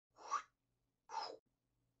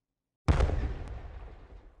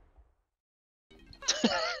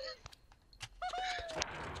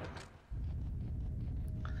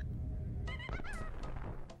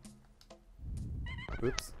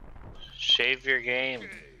Oops. Shave your game.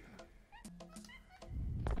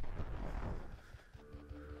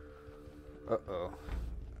 Uh-oh.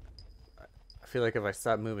 I feel like if I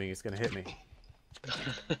stop moving, he's gonna hit me.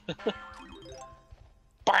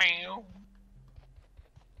 Bam!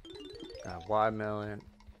 Watermelon.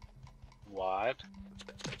 What?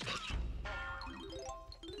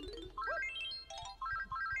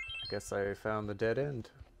 I guess I found the dead end.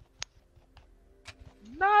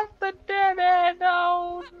 Not the dead end,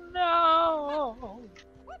 oh no!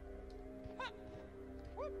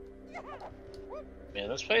 Man,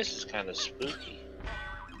 this place is kind of spooky.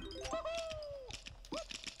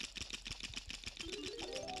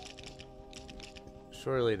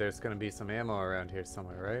 Surely there's gonna be some ammo around here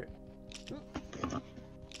somewhere, right?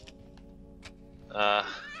 I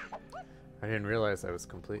didn't realize I was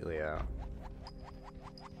completely out.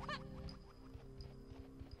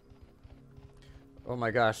 Oh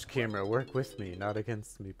my gosh, camera, work with me, not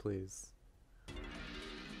against me, please.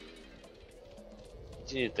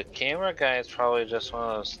 Dude, the camera guy is probably just one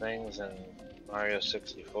of those things in Mario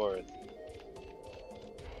 64.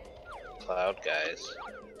 Cloud guys.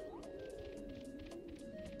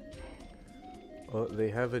 Oh, they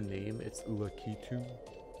have a name, it's Lucky 2.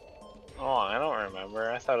 Oh, I don't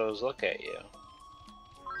remember. I thought it was Look At You.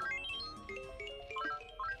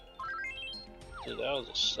 Dude, that was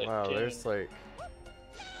a sick Wow, tune. there's like...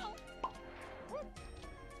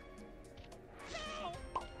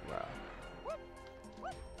 Wow.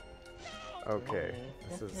 Okay,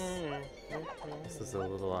 this is a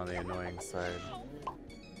little on the annoying side.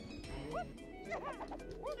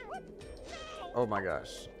 Oh my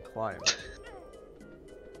gosh, climb.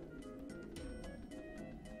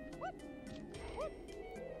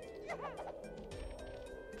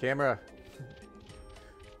 Camera.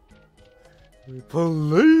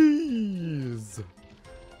 Please.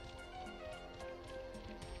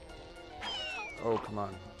 Oh, come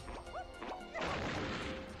on.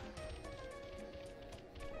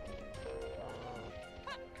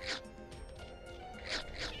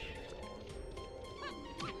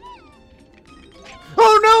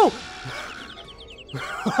 Oh no!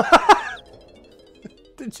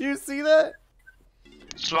 Did you see that?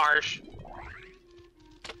 Smarsh!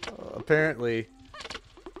 Apparently,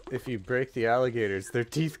 if you break the alligators, their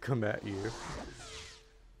teeth come at you.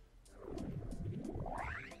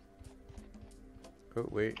 Oh,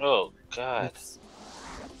 wait. Oh, God. Oops.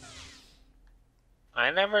 I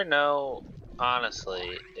never know,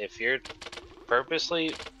 honestly, if you're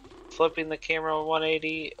purposely flipping the camera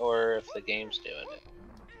 180 or if the game's doing it.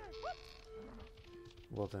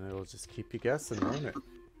 Well, then it'll just keep you guessing, won't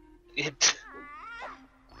it?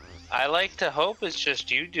 I like to hope it's just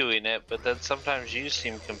you doing it, but then sometimes you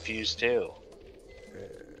seem confused too.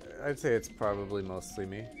 I'd say it's probably mostly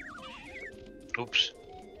me. Oops.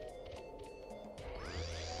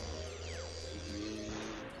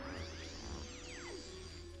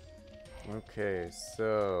 Okay,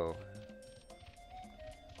 so...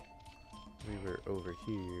 we were over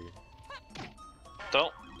here.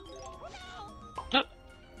 Don't.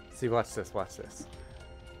 See, watch this, watch this.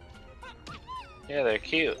 Yeah, they're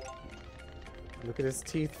cute. Look at his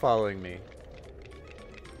teeth following me.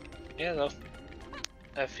 Yeah, they'll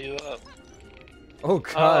F you up. Oh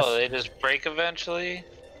gosh! Oh, they just break eventually?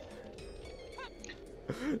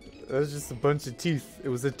 That was just a bunch of teeth. It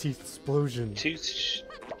was a teeth explosion. It's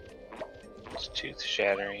tooth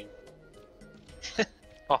shattering.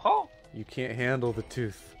 Oh, You can't handle the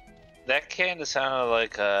tooth. that kinda sounded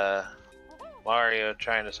like Mario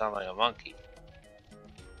trying to sound like a monkey.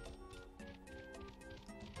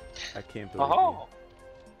 I can't believe Oh.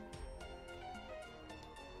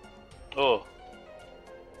 Oh.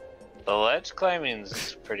 The ledge climbing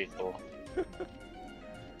is pretty cool. you.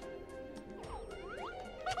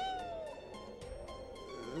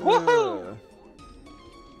 Woohoo!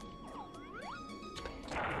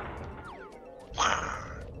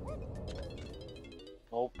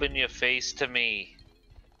 Open your face to me.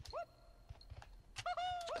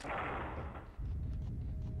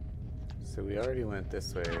 So we already went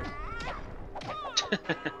this way.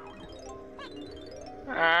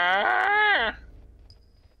 Ah!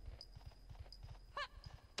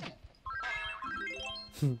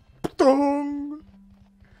 Dong!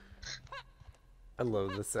 I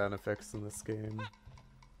love the sound effects in this game.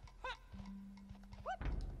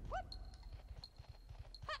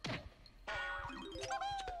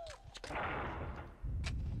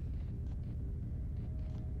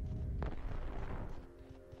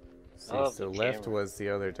 See, Oh, so the left camera. was the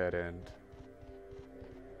other dead end.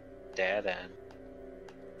 Dead end.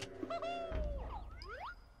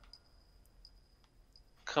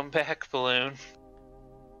 Come back, balloon.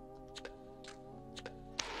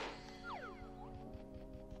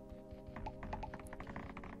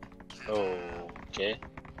 Okay.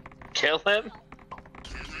 Kill him?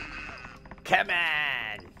 Come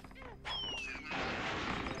on!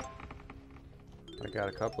 I got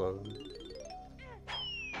a couple of them.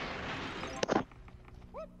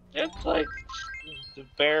 It's like the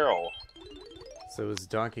barrel. So it was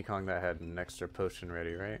Donkey Kong that had an extra potion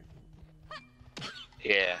ready, right?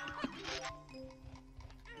 Yeah.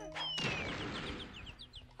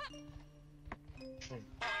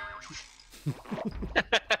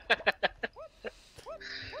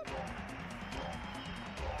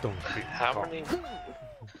 Donkey How Kong.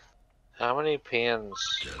 How many pans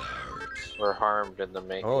were harmed in the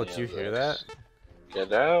making? Oh, did you hear that?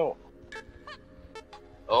 Get out!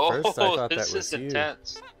 Oh, first I thought this that was is you.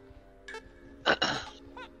 intense.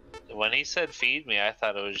 When he said "feed me," I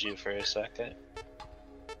thought it was you for a second.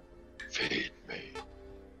 Feed me.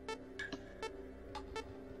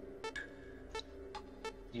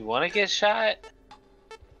 You want to get shot?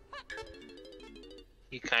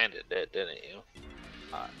 You kind of did, didn't you?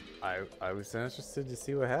 I was interested to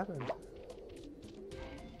see what happened.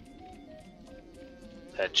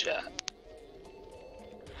 Headshot.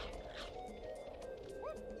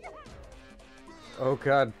 Oh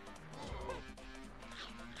god.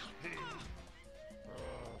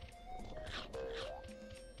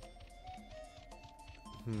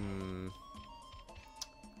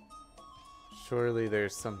 Surely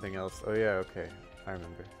there's something else. Oh yeah, okay. I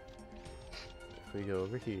remember. If we go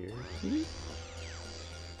over here.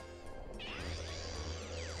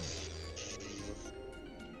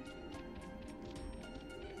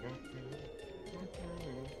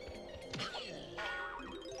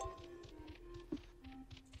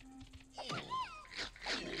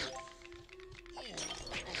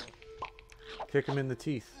 Kick him in the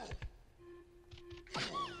teeth.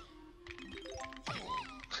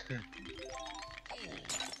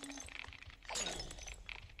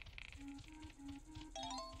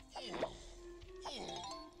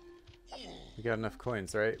 We got enough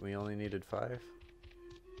coins, right? We only needed 5.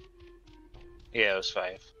 Yeah, it was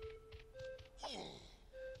 5.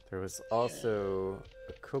 There was also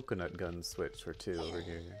a coconut gun switch or 2 over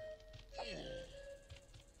here.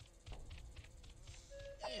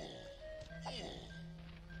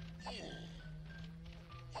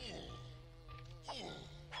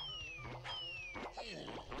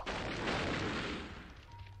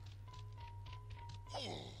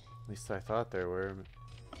 At least I thought there were.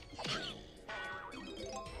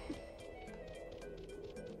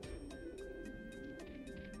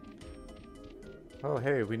 Oh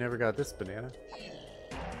hey, we never got this banana.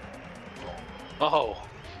 Oh.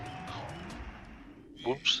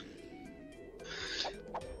 Whoops.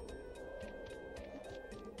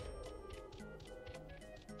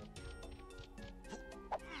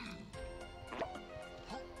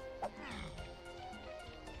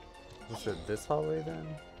 Was it this hallway then?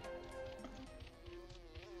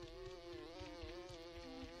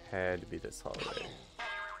 Had to be this hallway.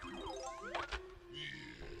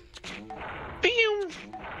 Pew!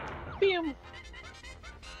 Pew!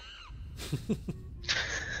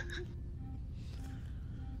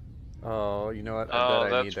 Oh, you know what? I Oh,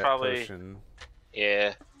 bet I need that's that probably- potion.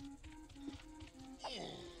 Yeah.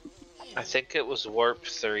 I think it was warp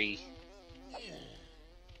 3.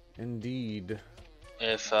 Indeed.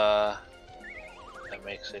 If that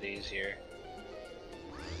makes it easier.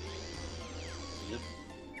 Yep.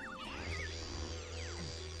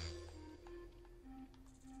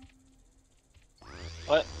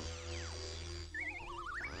 What?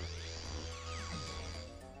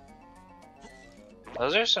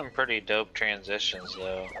 Those are some pretty dope transitions,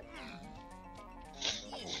 though.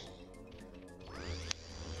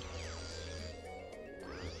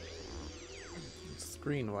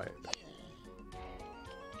 Screen wipe.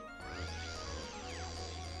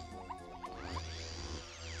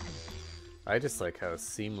 I just like how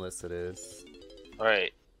seamless it is.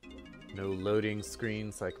 Right. No loading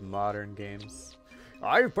screens like modern games.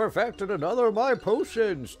 I've perfected another of my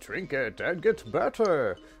potions. Drink it and get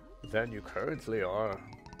better than you currently are.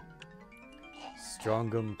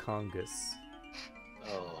 Strongum Congus.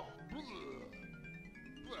 Oh.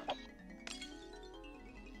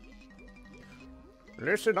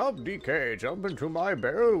 Listen up, DK. Jump into my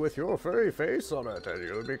barrel with your furry face on it, and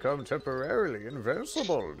you'll become temporarily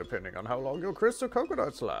invincible, depending on how long your crystal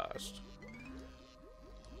coconuts last.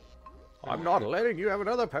 I'm not letting you have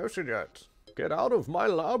another potion yet. Get out of my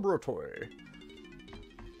laboratory.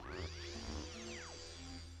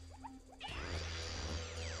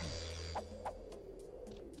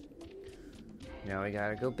 Now we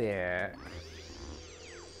gotta go back.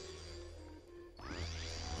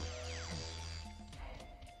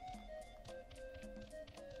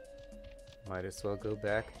 Might as well go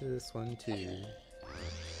back to this one too.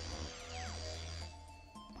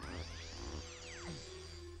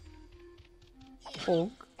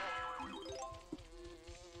 Honk.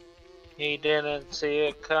 He didn't see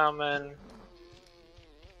it coming.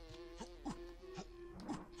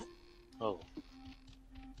 Oh.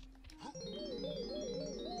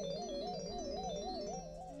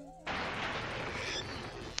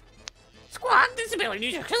 Squad, this ability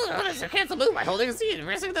uses a cancel move by holding a C and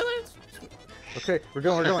pressing the list. Okay, we're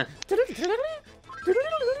going.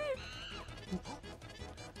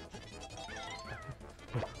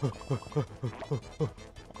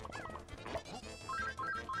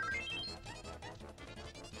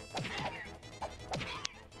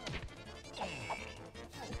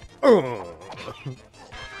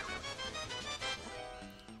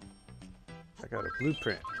 I got a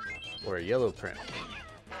blueprint or a yellow print.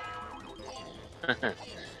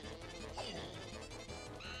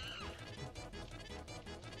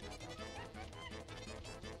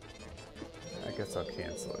 I guess I'll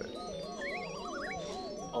cancel it.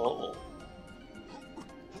 Oh.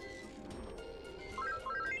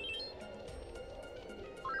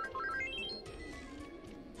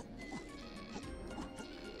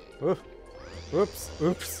 Oh,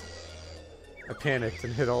 oops. I panicked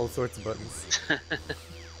and hit all sorts of buttons. And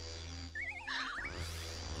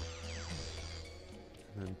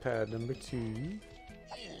then pad number 2.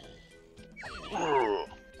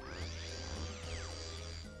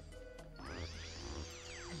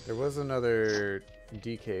 There was another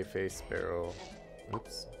DK face barrel.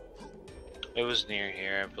 Oops. It was near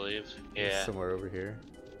here, I believe. It was Yeah. somewhere over here.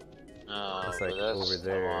 Oh, It's like but that's over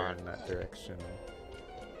there on. in that direction.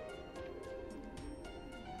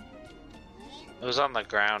 It was on the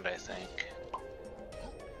ground, I think.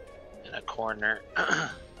 In a corner.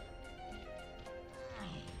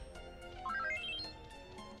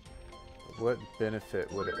 What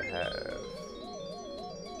benefit would it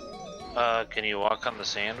have? Can you walk on the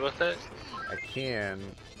sand with it? I can.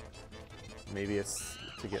 Maybe it's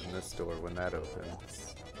to get in this door when that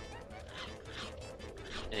opens.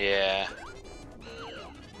 Yeah.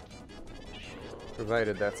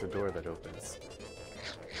 Provided that's a door that opens.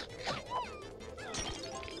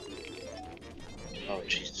 Oh,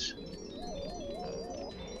 jeez.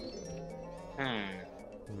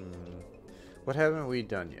 What haven't we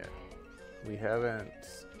done yet? We haven't...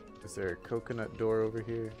 Is there a coconut door over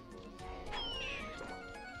here?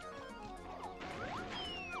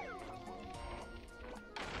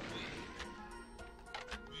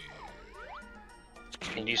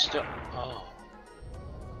 Can you still... Oh.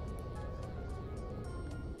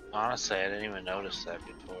 Honestly, I didn't even notice that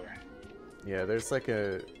before. Yeah, there's like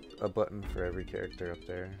a button for every character up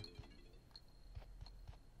there.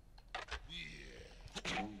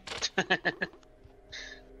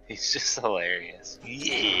 He's just hilarious.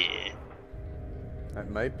 Yeah. That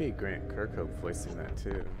might be Grant Kirkhope voicing that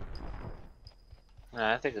too. No,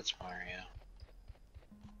 I think it's Mario.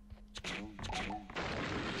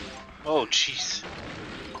 Oh, jeez.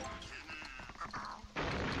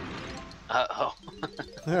 Uh-oh. Look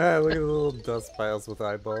at the little dust piles with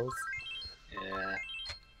eyeballs. Yeah.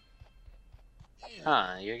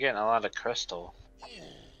 Huh, you're getting a lot of crystal.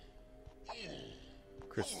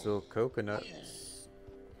 Crystal coconuts.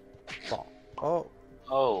 Oh,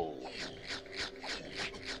 Oh.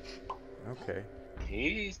 okay.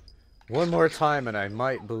 He's... One more time and I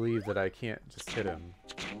might believe that I can't just hit him.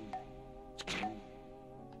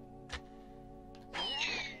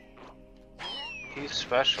 He's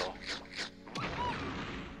special. But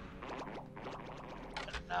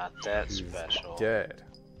not that He's special. dead.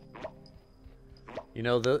 You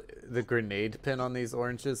know, the grenade pin on these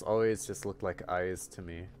oranges always just looked like eyes to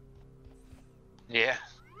me. Yeah.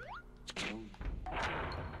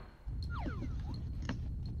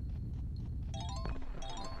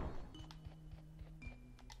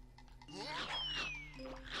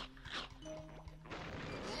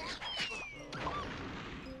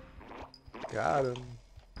 Got him.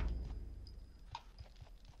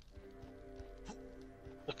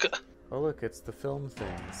 Oh look, it's the film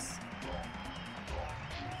things.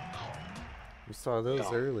 We saw those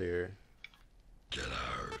No. earlier. Get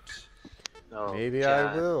out. Oh, Maybe God.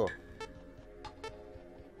 I will.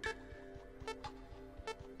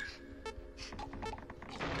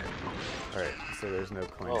 Alright, so there's no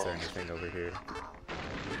coins or Oh. anything over here.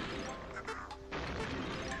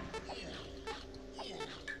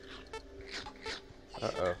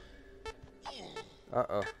 Uh-oh.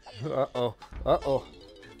 Uh-oh. Uh-oh. Uh-oh.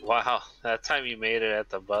 Wow, that time you made it at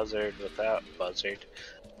the buzzer without...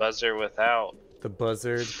 Buzzer without The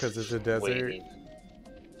buzzard, because it's a desert. waiting.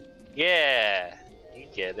 Yeah, you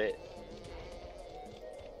get it.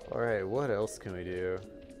 Alright, what else can we do?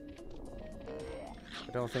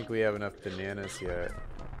 I don't think we have enough bananas yet.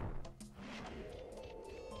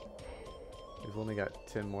 We've only got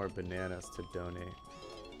 10 more bananas to donate.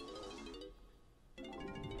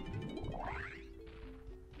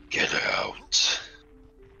 Get out.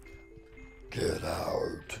 Get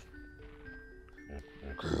out.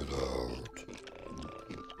 Get out.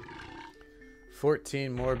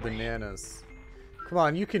 14 more bananas. Come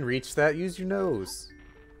on, you can reach that. Use your nose.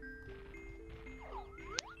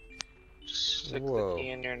 Just stick Whoa. the key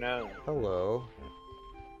in your nose. Hello.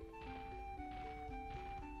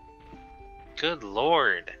 Good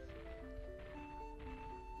lord.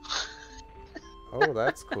 Oh,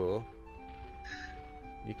 that's cool.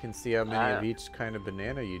 You can see how many of each kind of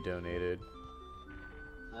banana you donated.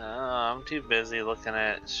 Oh, I'm too busy looking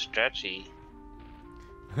at Stretchy.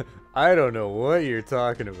 I don't know what you're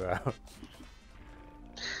talking about.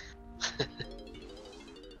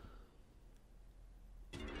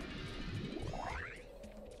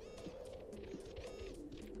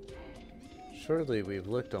 Surely we've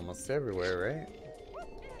looked almost everywhere, right?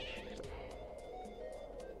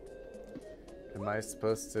 Am I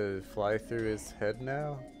supposed to fly through his head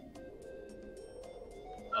now?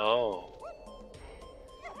 Oh.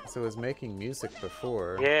 So it was making music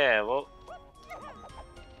before. Yeah, well...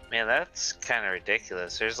 Man, that's kind of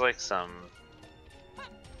ridiculous. There's like some...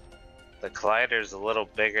 The collider's a little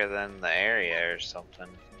bigger than the area or something.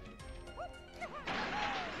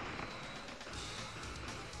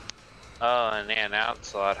 Oh, and yeah, now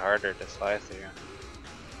it's a lot harder to fly through.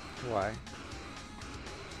 Why?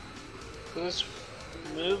 It's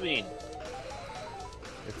moving.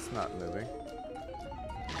 It's not moving.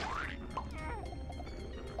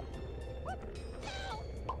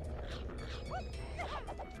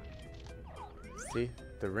 See?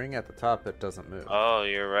 The ring at the top, it doesn't move. Oh,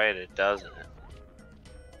 you're right, it doesn't.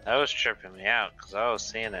 That was tripping me out, because I was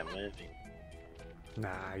seeing it moving.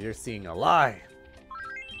 Nah, you're seeing a lie.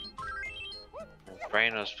 My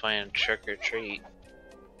brain was playing trick or treat.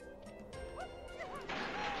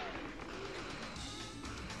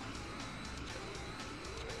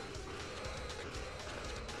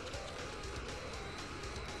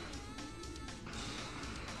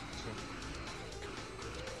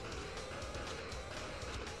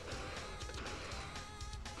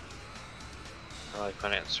 I like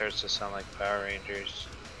when it starts to sound like Power Rangers.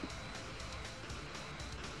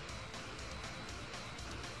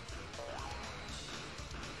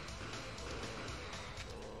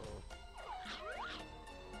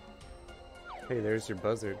 Hey, there's your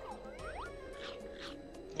buzzard.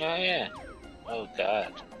 Oh yeah. Oh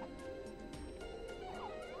god.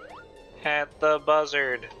 At the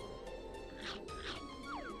buzzard.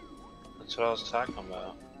 That's what I was talking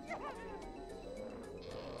about.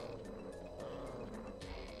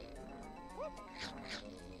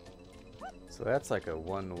 So that's like a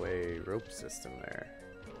one-way rope system there.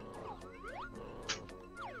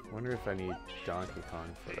 Wonder if I need Donkey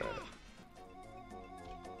Kong for that.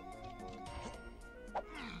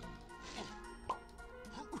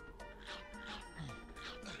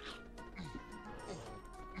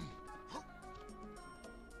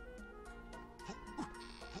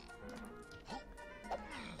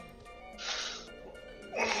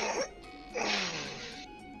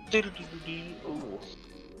 Ooh.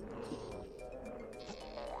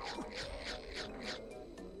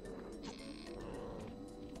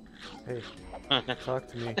 Hey, talk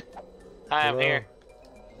to me. Hi, I'm Hello. here.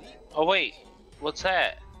 Oh wait, what's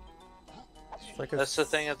that? It's like a That's the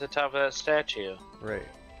thing at the top of that statue. Right.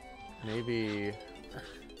 Maybe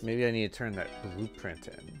I need to turn that blueprint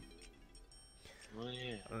in. Oh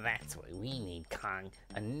yeah. That's what we need, Kong.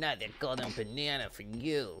 Another golden banana for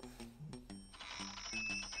you.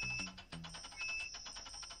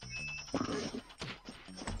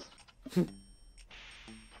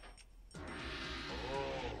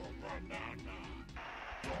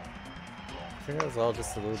 I think that was all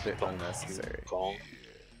just a little bit unnecessary. Gong.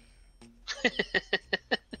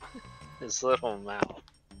 His little mouth.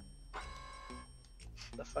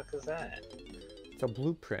 The fuck is that? It's a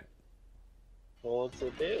blueprint. What's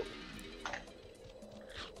it do?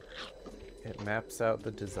 It maps out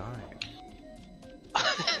the design.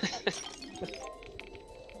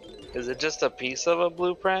 Is it just a piece of a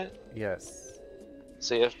blueprint? Yes.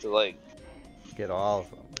 So you have to like Get all of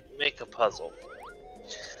them. make a puzzle.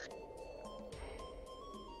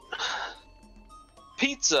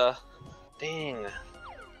 Pizza? Dang.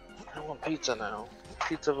 I want pizza now.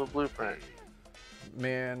 Pizza of a blueprint.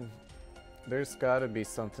 Man, there's gotta be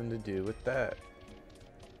something to do with that.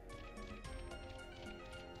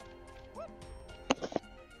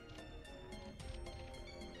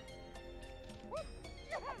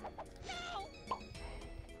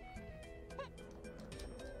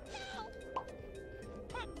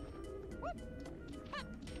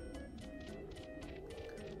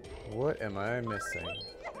 What am I missing? Let's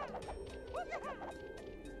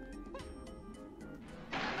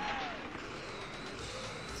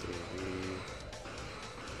see, we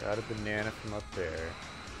got a banana from up there.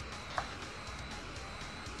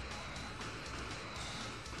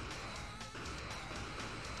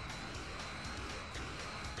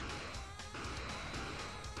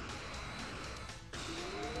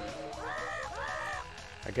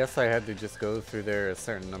 I guess I had to just go through there a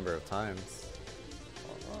certain number of times.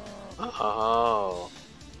 Oh.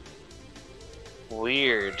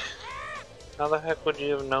 Weird. How the heck would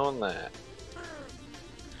you have known that?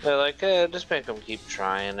 They're like, just make them keep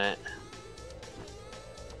trying it.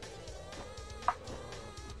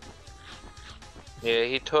 Yeah,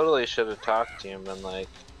 he totally should have talked to you and been like,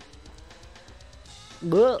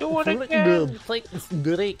 do it again!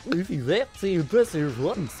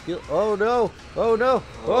 Oh no! Oh no!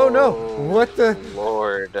 Oh no! What the?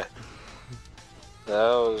 Lord. That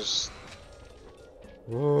was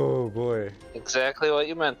Oh boy. exactly what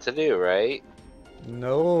you meant to do, right?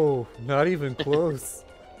 No, not even close.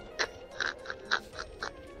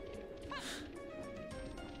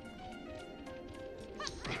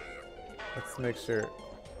 Let's make sure.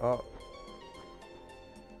 Oh.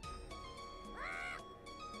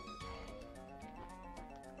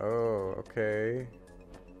 Oh, okay.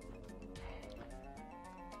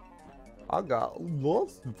 I got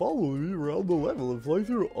lost and follow me around the level and fly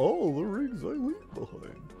through all the rings I leave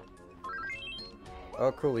behind.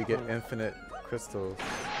 Oh, cool, we get infinite crystals.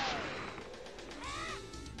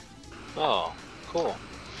 Oh, cool.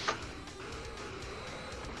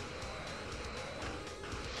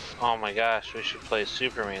 Oh my gosh, we should play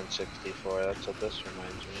Superman 64. That's what this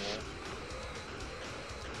reminds me of.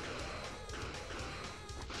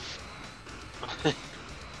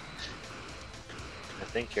 I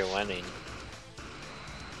think you're winning.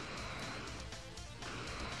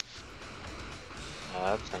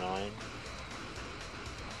 Oh, that's annoying.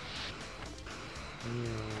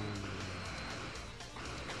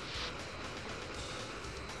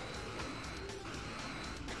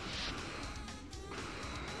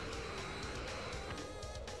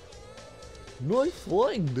 Nice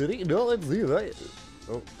flying, Diddy. No, let's see that.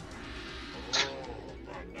 Oh.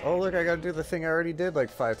 Oh, look, I gotta do the thing I already did like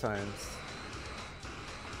 5 times.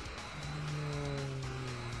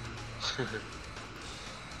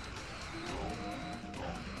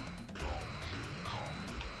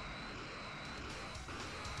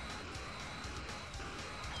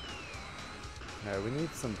 Now we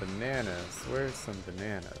need some bananas. Where's some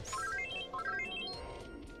bananas?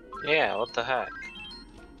 Yeah, what the heck?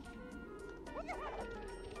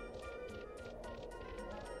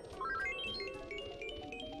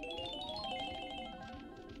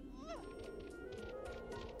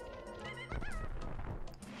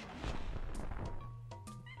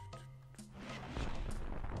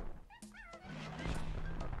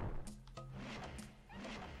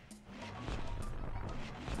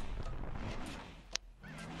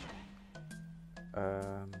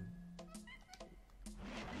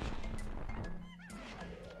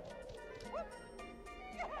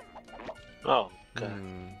 Oh, okay.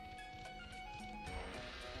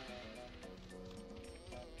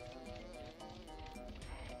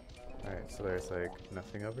 Alright, so there's like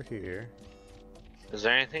nothing over here. Is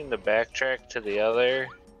there anything to backtrack to the other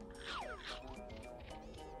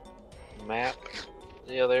map?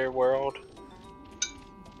 The other world?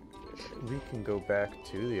 We can go back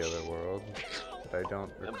to the other world, but I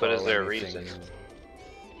don't recall But is there a anything reason?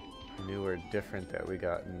 new or different that we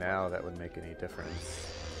got now that would make any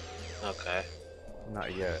difference. Okay.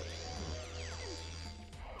 Not yet.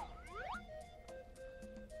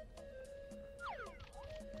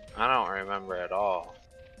 I don't remember at all.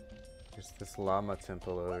 There's this llama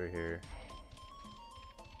temple over here.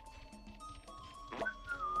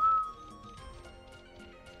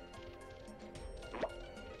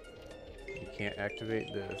 You can't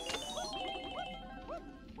activate this.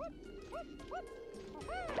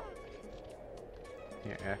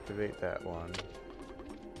 Can't activate that one.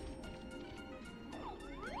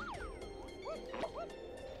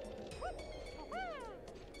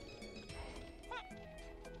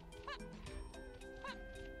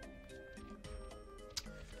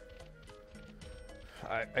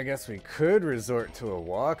 I guess we could resort to a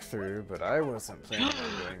walkthrough, but I wasn't planning on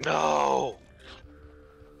doing that. No!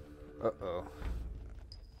 Uh-oh.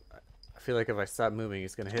 I feel like if I stop moving,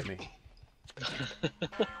 he's gonna hit me.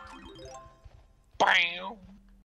 Bam!